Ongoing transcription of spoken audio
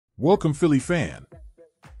Welcome, Philly fan.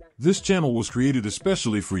 This channel was created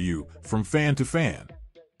especially for you, from fan to fan.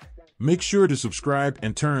 Make sure to subscribe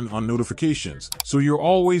and turn on notifications so you're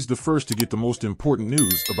always the first to get the most important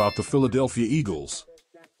news about the Philadelphia Eagles.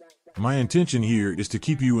 My intention here is to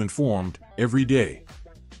keep you informed every day.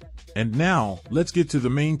 And now, let's get to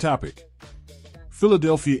the main topic.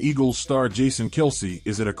 Philadelphia Eagles star Jason Kelce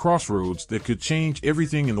is at a crossroads that could change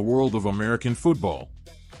everything in the world of American football.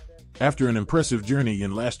 After an impressive journey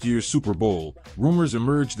in last year's Super Bowl, rumors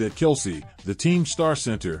emerged that Kelce, the team's star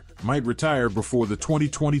center, might retire before the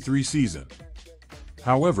 2023 season.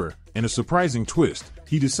 However, in a surprising twist,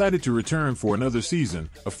 he decided to return for another season,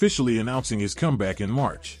 officially announcing his comeback in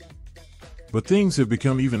March. But things have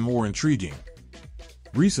become even more intriguing.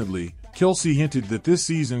 Recently, Kelce hinted that this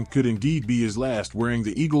season could indeed be his last wearing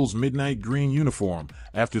the Eagles' midnight green uniform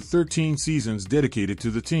after 13 seasons dedicated to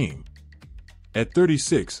the team. At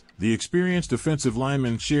 36, the experienced offensive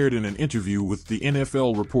lineman shared in an interview with the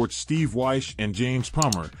NFL Report's Steve Wyche and James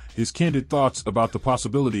Palmer his candid thoughts about the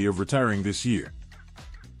possibility of retiring this year.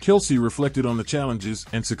 Kelce reflected on the challenges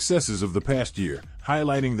and successes of the past year,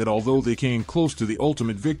 highlighting that although they came close to the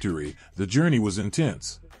ultimate victory, the journey was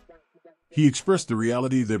intense. He expressed the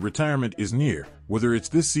reality that retirement is near, whether it's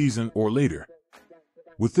this season or later.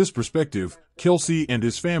 With this perspective, Kelce and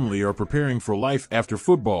his family are preparing for life after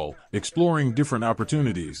football, exploring different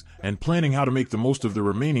opportunities, and planning how to make the most of the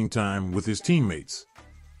remaining time with his teammates.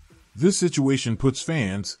 This situation puts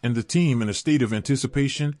fans and the team in a state of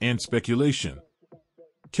anticipation and speculation.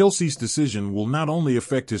 Kelce's decision will not only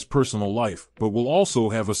affect his personal life, but will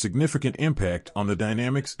also have a significant impact on the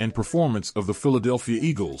dynamics and performance of the Philadelphia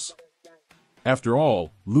Eagles. After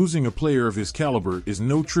all, losing a player of his caliber is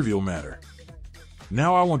no trivial matter.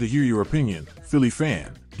 Now I want to hear your opinion, Philly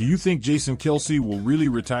fan. Do you think Jason Kelce will really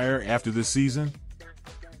retire after this season?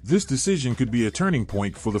 This decision could be a turning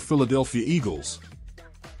point for the Philadelphia Eagles.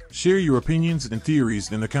 Share your opinions and theories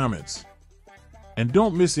in the comments. And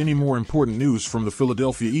don't miss any more important news from the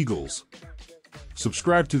Philadelphia Eagles.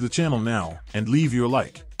 Subscribe to the channel now and leave your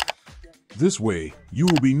like. This way, you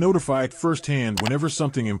will be notified firsthand whenever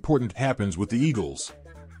something important happens with the Eagles.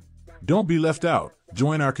 Don't be left out.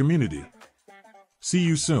 Join our community. See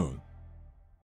you soon.